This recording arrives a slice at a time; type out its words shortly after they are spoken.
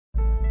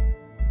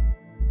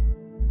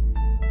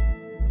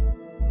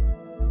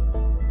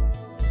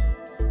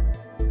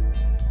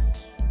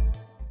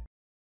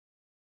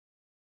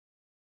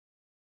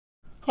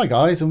Hi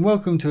guys, and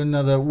welcome to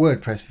another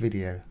WordPress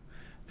video.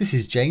 This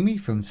is Jamie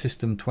from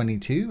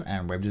System22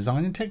 and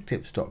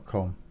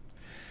webdesignandtechtips.com.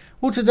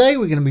 Well, today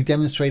we're going to be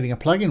demonstrating a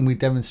plugin we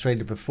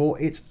demonstrated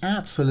before. It's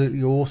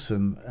absolutely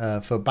awesome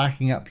for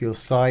backing up your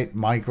site,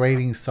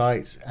 migrating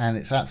sites, and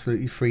it's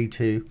absolutely free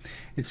too.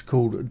 It's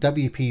called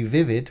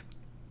WPvivid,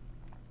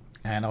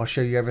 and I'll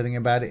show you everything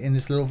about it in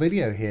this little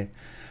video here.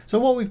 So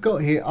what we've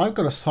got here, I've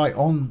got a site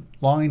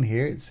online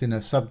here. It's in a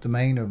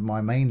subdomain of my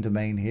main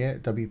domain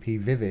here,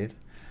 WPvivid.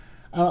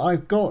 And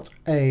I've got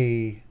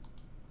a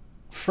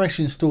fresh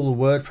install of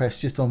WordPress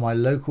just on my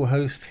local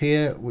host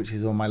here, which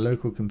is on my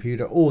local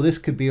computer, or this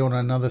could be on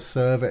another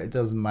server. It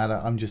doesn't matter.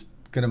 I'm just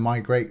going to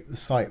migrate the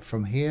site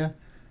from here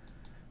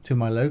to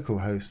my local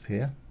host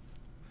here.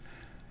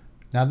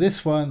 Now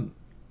this one,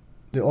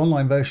 the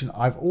online version,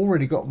 I've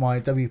already got my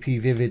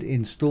WPvivid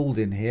installed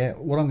in here.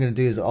 What I'm going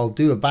to do is I'll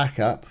do a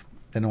backup.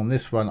 Then on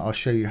this one, I'll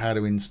show you how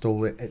to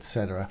install it,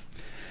 etc.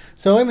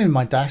 So I'm in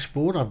my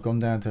dashboard. I've gone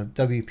down to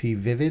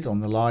WPvivid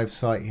on the live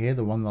site here,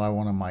 the one that I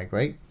want to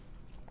migrate.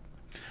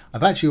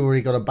 I've actually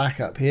already got a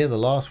backup here. The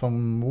last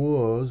one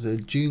was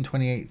June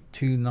 28th,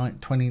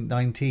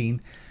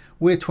 2019.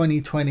 We're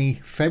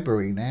 2020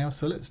 February now,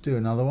 so let's do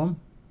another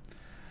one.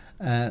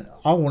 I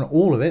want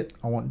all of it.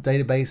 I want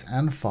database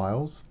and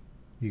files.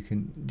 You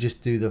can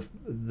just do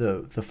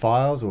the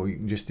files, or you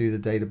can just do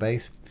the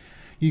database.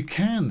 You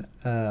can,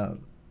 at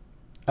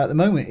the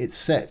moment, it's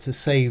set to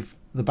save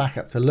the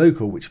backup to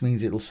local, which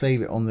means it'll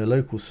save it on the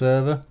local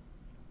server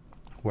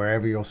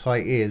wherever your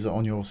site is,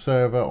 on your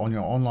server, on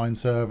your online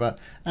server,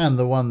 and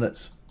the one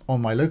that's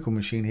on my local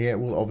machine here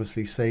will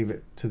obviously save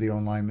it to the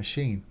online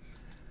machine.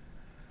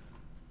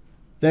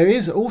 There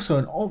is also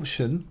an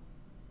option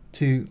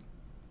to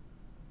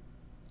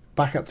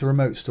back up to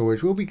remote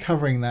storage. We'll be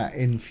covering that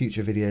in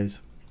future videos.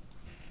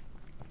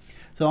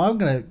 So I'm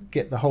going to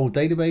get the whole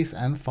database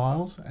and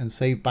files and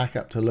save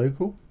backup to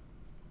local.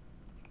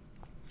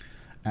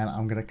 And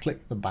I'm going to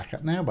click the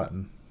backup now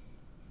button.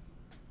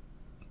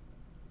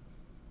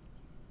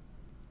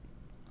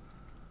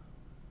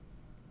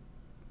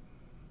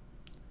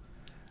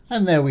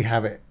 And there we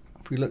have it.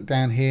 If we look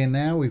down here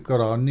now, we've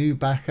got our new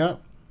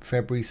backup,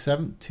 February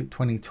 7th,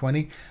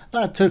 2020.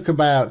 That took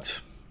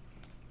about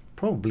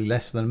probably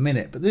less than a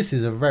minute, but this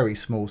is a very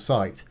small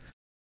site.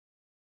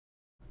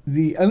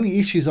 The only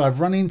issues I've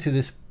run into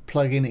this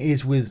plugin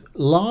is with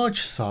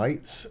large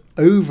sites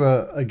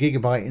over a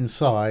gigabyte in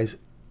size.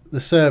 The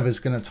server's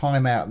going to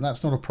time out, and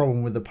that's not a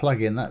problem with the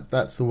plugin.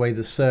 That's the way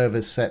the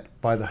server's set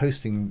by the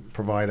hosting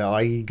provider,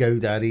 i.e.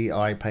 GoDaddy,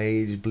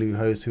 iPage,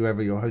 Bluehost,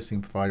 whoever your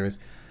hosting provider is.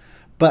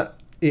 But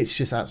it's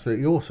just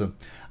absolutely awesome.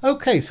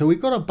 Okay, so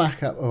we've got a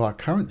backup of our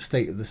current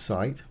state of the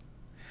site.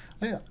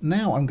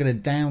 Now I'm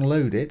going to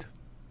download it.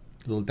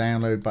 Little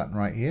download button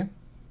right here.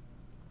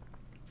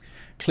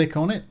 Click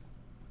on it,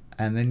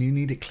 and then you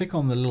need to click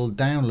on the little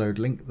download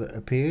link that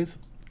appears,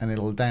 and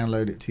it'll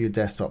download it to your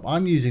desktop.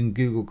 I'm using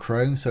Google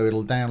Chrome, so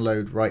it'll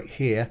download right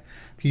here.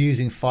 If you're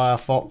using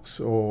Firefox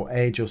or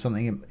Edge or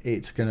something,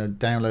 it's going to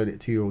download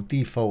it to your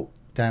default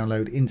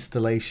download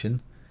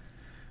installation,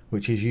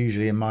 which is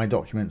usually in My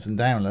Documents and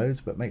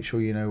Downloads, but make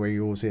sure you know where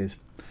yours is.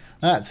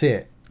 That's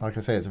it. Like I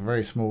say, it's a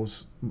very small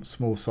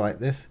site,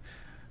 this.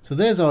 So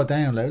there's our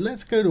download.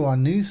 Let's go to our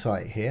new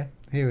site here.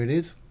 Here it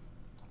is.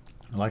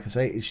 Like I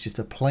say, it's just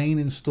a plain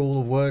install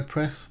of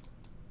WordPress.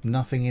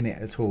 Nothing in it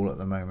at all at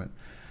the moment.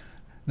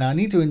 Now I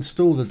need to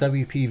install the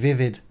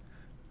WPvivid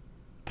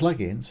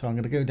plugin, so I'm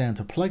going to go down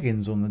to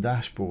plugins on the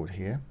dashboard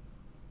here,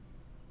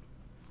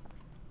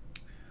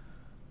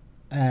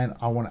 and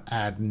I want to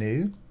add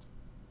new,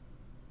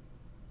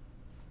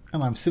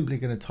 and I'm simply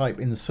going to type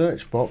in the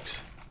search box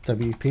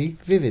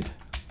WPvivid,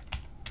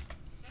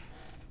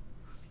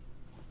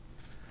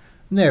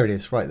 and there it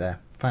is right there.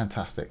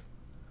 Fantastic.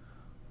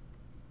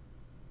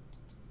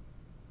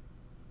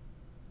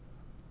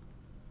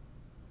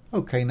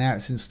 Okay, now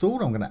it's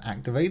installed. I'm going to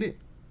activate it.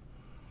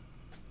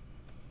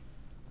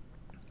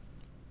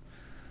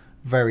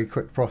 Very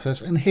quick process,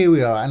 and here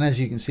we are, and as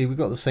you can see, we've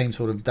got the same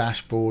sort of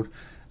dashboard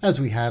as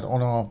we had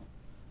on our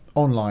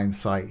online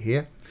site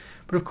here,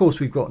 but of course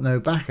we've got no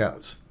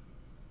backups.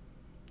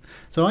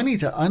 So I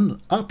need to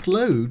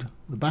upload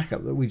the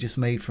backup that we just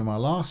made from our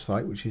last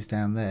site, which is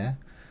down there.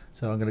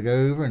 So I'm going to go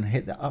over and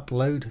hit the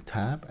upload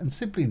tab and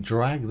simply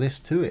drag this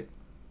to it,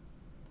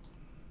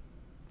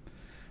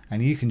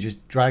 and you can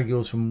just drag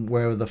yours from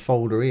wherever the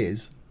folder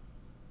is,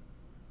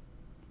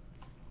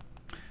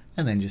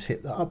 and then just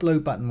hit the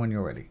upload button when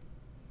you're ready.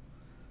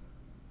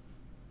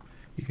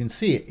 You can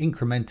see it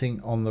incrementing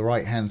on the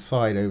right hand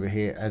side over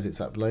here as it's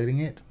uploading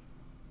it.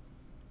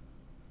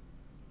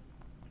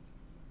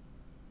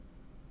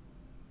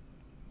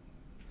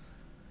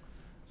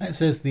 It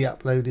says the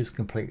upload is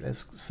complete.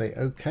 Let's say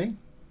OK.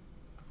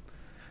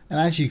 And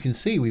as you can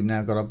see, we've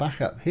now got a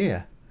backup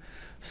here.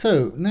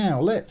 So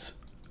now let's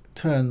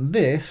turn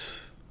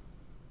this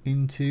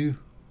into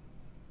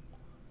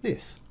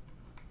this.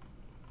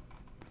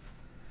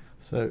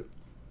 So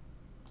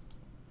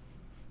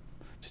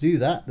to do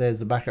that, there's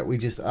the backup we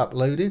just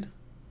uploaded.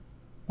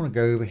 I want to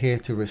go over here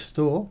to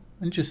restore,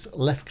 and just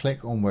left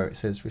click on where it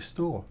says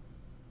restore.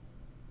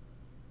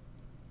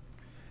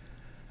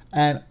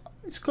 And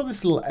it's got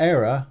this little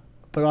error,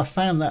 but I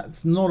found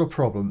that's not a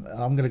problem.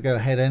 I'm going to go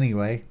ahead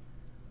anyway.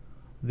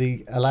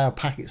 The allow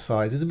packet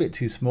size is a bit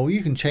too small.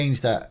 You can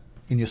change that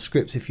in your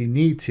scripts if you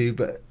need to,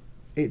 but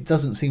it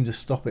doesn't seem to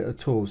stop it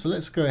at all. So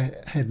let's go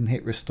ahead and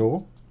hit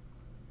restore.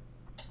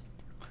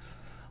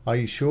 Are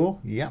you sure?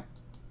 Yeah.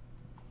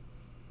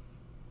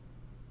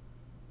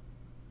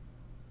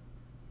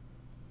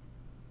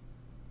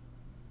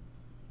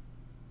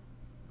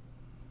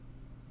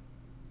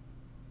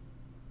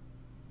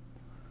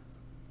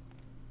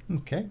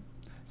 Okay, it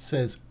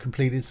says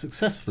completed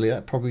successfully.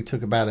 That probably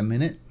took about a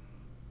minute.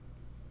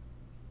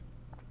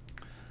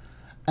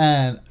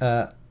 And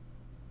I'm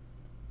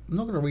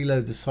not going to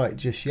reload the site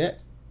just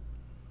yet.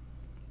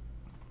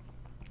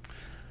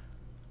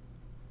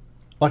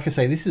 Like I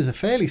say, this is a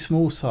fairly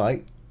small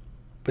site,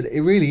 but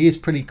it really is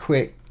pretty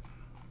quick.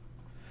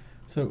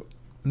 So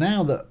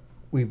now that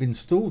we've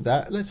installed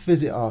that, let's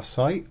visit our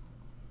site.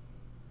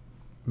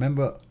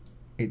 Remember,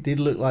 it did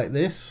look like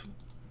this.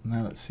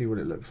 Now let's see what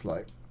it looks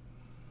like.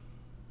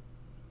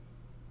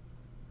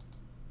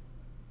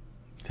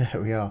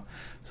 There we are.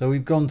 So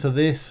we've gone to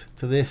this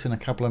in a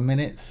couple of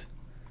minutes.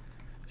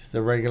 Just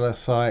a regular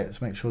site.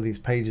 Let's make sure these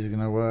pages are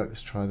going to work.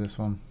 Let's try this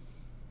one.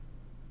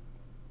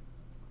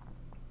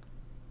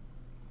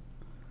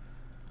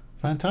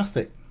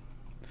 Fantastic.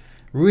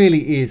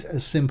 Really is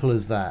as simple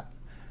as that.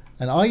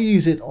 And I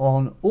use it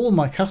on all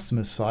my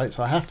customers' sites,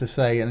 I have to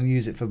say, and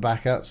use it for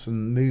backups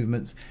and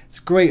movements. It's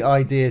a great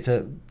idea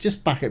to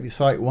just back up your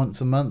site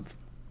once a month,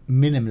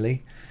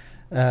 minimally.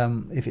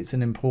 If it's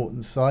an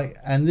important site,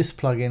 and this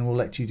plugin will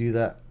let you do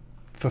that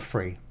for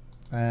free,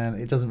 and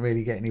it doesn't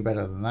really get any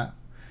better than that.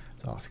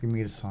 It's asking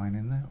me to sign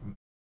in there.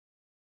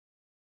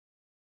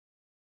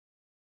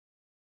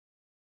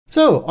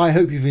 So I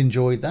hope you've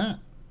enjoyed that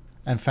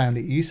and found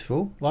it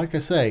useful. Like I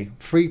say,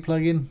 free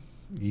plugin,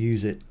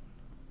 use it.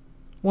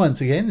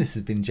 Once again, this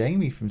has been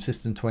Jamie from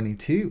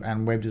System22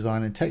 and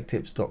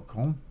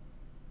webdesignandtechtips.com.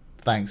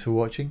 Thanks for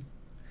watching.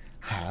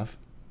 Have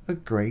a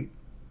great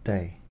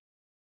day.